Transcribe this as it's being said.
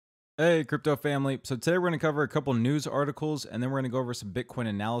Hey, crypto family. So today we're going to cover a couple news articles and then we're going to go over some Bitcoin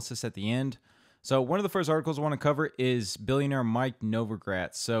analysis at the end. So one of the first articles I want to cover is billionaire Mike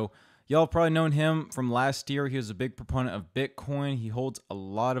Novogratz. So y'all have probably known him from last year. He was a big proponent of Bitcoin. He holds a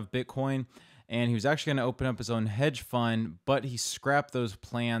lot of Bitcoin and he was actually going to open up his own hedge fund, but he scrapped those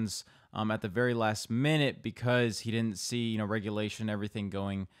plans at the very last minute because he didn't see, regulation, everything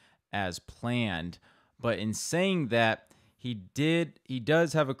going as planned. But in saying that, he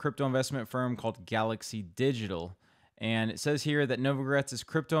does have a crypto investment firm called Galaxy Digital. And it says here that Novogratz's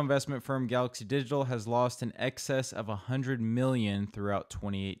crypto investment firm Galaxy Digital has lost in excess of 100 million throughout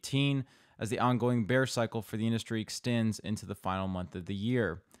 2018 as the ongoing bear cycle for the industry extends into the final month of the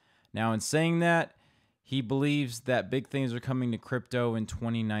year. Now, in saying that, he believes that big things are coming to crypto in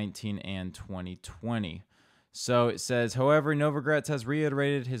 2019 and 2020. So it says, however, Novogratz has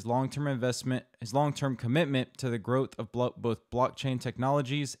reiterated his long-term commitment to the growth of both blockchain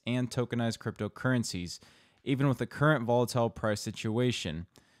technologies and tokenized cryptocurrencies, even with the current volatile price situation.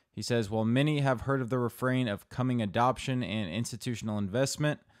 He says, while many have heard of the refrain of coming adoption and institutional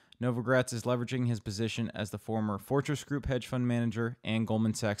investment, Novogratz is leveraging his position as the former Fortress Group hedge fund manager and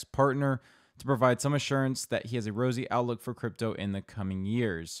Goldman Sachs partner to provide some assurance that he has a rosy outlook for crypto in the coming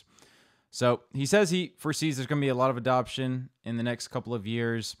years. So he says he foresees there's going to be a lot of adoption in the next couple of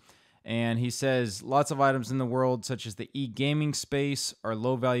years. And he says lots of items in the world, such as the e-gaming space, are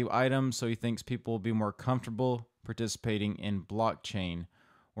low-value items. So he thinks people will be more comfortable participating in blockchain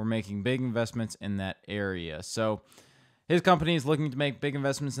or making big investments in that area. So his company is looking to make big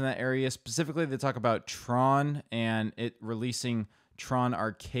investments in that area. Specifically, they talk about Tron and it releasing Tron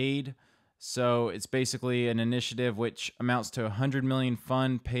Arcade. So it's basically an initiative which amounts to a $100 million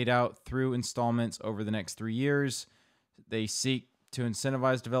fund paid out through installments over the next 3 years. They seek to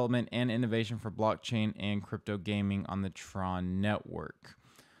incentivize development and innovation for blockchain and crypto gaming on the Tron network.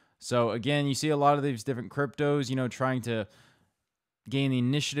 So again, you see a lot of these different cryptos, trying to gain the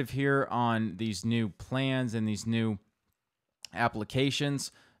initiative here on these new plans and these new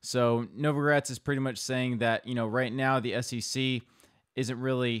applications. So Novogratz is pretty much saying that, right now the SEC isn't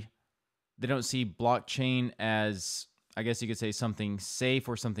really... They don't see blockchain as, I guess you could say, something safe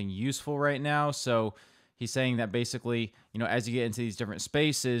or something useful right now. So he's saying that basically, as you get into these different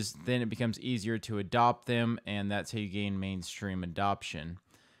spaces, then it becomes easier to adopt them, and that's how you gain mainstream adoption.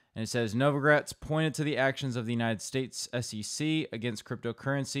 And it says, Novogratz pointed to the actions of the United States SEC against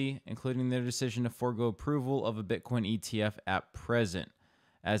cryptocurrency, including their decision to forego approval of a Bitcoin ETF at present,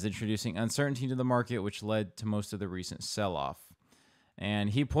 as introducing uncertainty to the market, which led to most of the recent sell-off.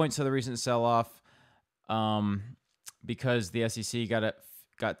 And he points to the recent sell-off because the SEC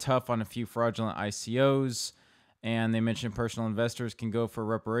got tough on a few fraudulent ICOs, and they mentioned personal investors can go for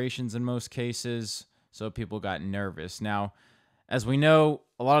reparations in most cases, so people got nervous. Now, as we know,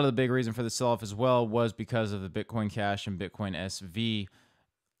 a lot of the big reason for the sell-off as well was because of the Bitcoin Cash and Bitcoin SV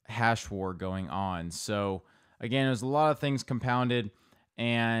hash war going on. So, again, there's a lot of things compounded,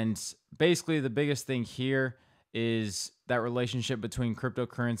 and basically the biggest thing here is that relationship between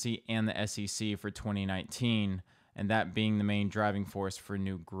cryptocurrency and the SEC for 2019, and that being the main driving force for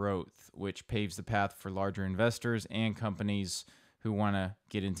new growth, which paves the path for larger investors and companies who want to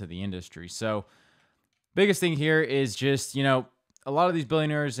get into the industry. So biggest thing here is just, a lot of these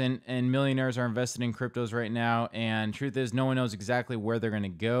billionaires and millionaires are invested in cryptos right now, and truth is no one knows exactly where they're going to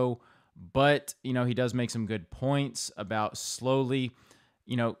go, but, he does make some good points about slowly,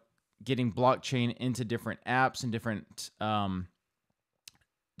 getting blockchain into different apps and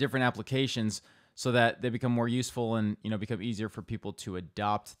different applications so that they become more useful and, become easier for people to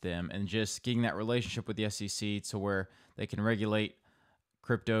adopt them, and just getting that relationship with the SEC to where they can regulate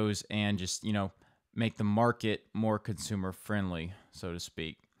cryptos and just, make the market more consumer friendly, so to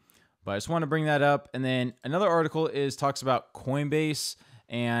speak. But I just want to bring that up. And then another article talks about Coinbase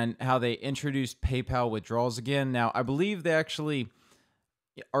and how they introduced PayPal withdrawals again. Now, I believe they actually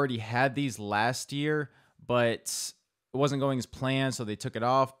already had these last year, but it wasn't going as planned, so they took it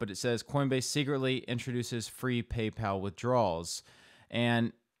off. But it says Coinbase secretly introduces free PayPal withdrawals.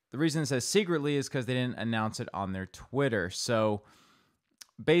 And the reason it says secretly is because they didn't announce it on their Twitter. So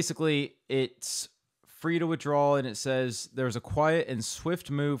basically, it's free to withdraw, and it says there's a quiet and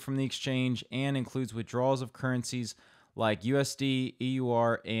swift move from the exchange and includes withdrawals of currencies like USD,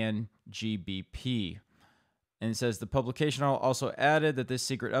 EUR, and GBP. And it says the publication also added that this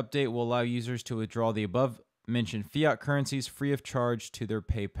secret update will allow users to withdraw the above-mentioned fiat currencies free of charge to their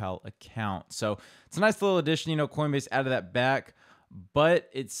PayPal account. So it's a nice little addition. Coinbase added that back, but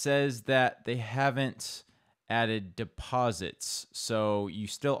it says that they haven't added deposits. So you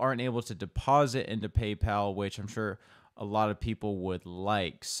still aren't able to deposit into PayPal, which I'm sure a lot of people would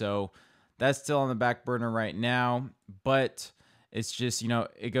like. So that's still on the back burner right now, but it's just,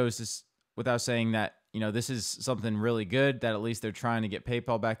 it goes this without saying that, this is something really good that at least they're trying to get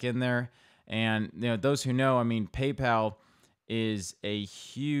PayPal back in there. And, those who know, I mean, PayPal is a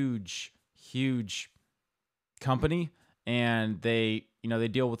huge, huge company, and they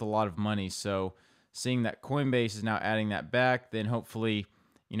deal with a lot of money. So seeing that Coinbase is now adding that back, then hopefully,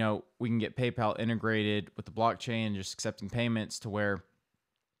 we can get PayPal integrated with the blockchain and just accepting payments to where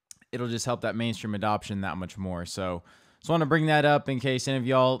it'll just help that mainstream adoption that much more. So just want to bring that up in case any of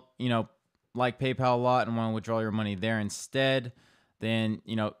y'all, like PayPal a lot and want to withdraw your money there instead. Then,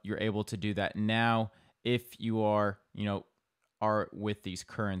 you're able to do that now if you are with these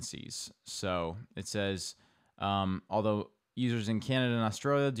currencies. So it says, although users in Canada and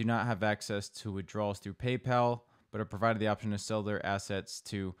Australia do not have access to withdrawals through PayPal, but are provided the option to sell their assets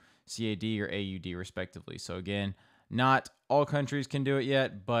to CAD or AUD respectively. So again, not all countries can do it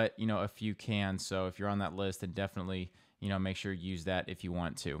yet, but a few can. So if you're on that list, then definitely make sure you use that if you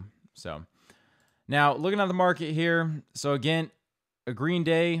want to. So now looking at the market here, so again, a green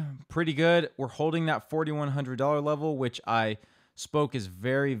day, pretty good. We're holding that $4,100 level, which I spoke is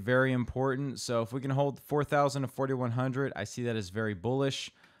very, very important. So if we can hold 4,000 to 4,100, I see that as very bullish.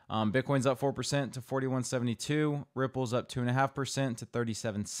 Bitcoin's up 4% to 41.72. Ripple's up 2.5% to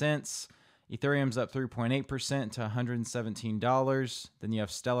 37 cents. Ethereum's up 3.8% to $117. Then you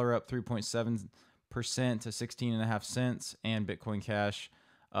have Stellar up 3.7% to 16.5 cents, and Bitcoin Cash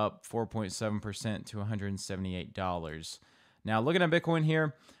up 4.7% to $178. Now, looking at Bitcoin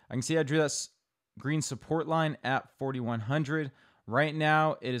here, I can see I drew that green support line at 4,100. Right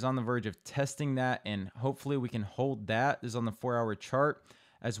now, it is on the verge of testing that, and hopefully we can hold that. This is on the 4-hour chart,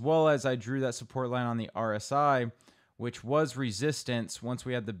 as well as I drew that support line on the RSI, which was resistance once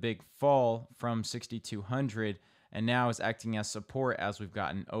we had the big fall from 6,200, and now is acting as support as we've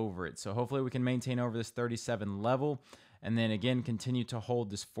gotten over it. So hopefully we can maintain over this 37 level, and then again continue to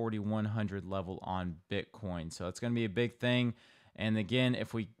hold this 4,100 level on Bitcoin. So it's going to be a big thing. And again,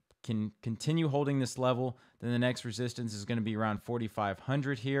 if we can continue holding this level, then the next resistance is going to be around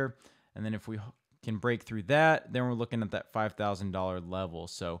 4,500 here. And then if we can break through that, then we're looking at that $5,000 level.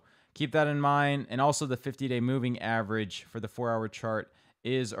 So keep that in mind. And also the 50-day moving average for the 4-hour chart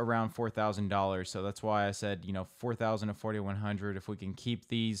is around $4,000. So that's why I said, 4,000 to 4,100. If we can keep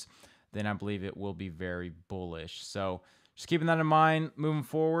these, then I believe it will be very bullish. So just keeping that in mind moving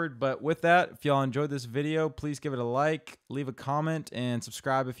forward. But with that, if y'all enjoyed this video, please give it a like, leave a comment, and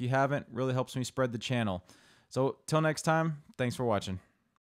subscribe if you haven't. Really helps me spread the channel. So till next time, thanks for watching.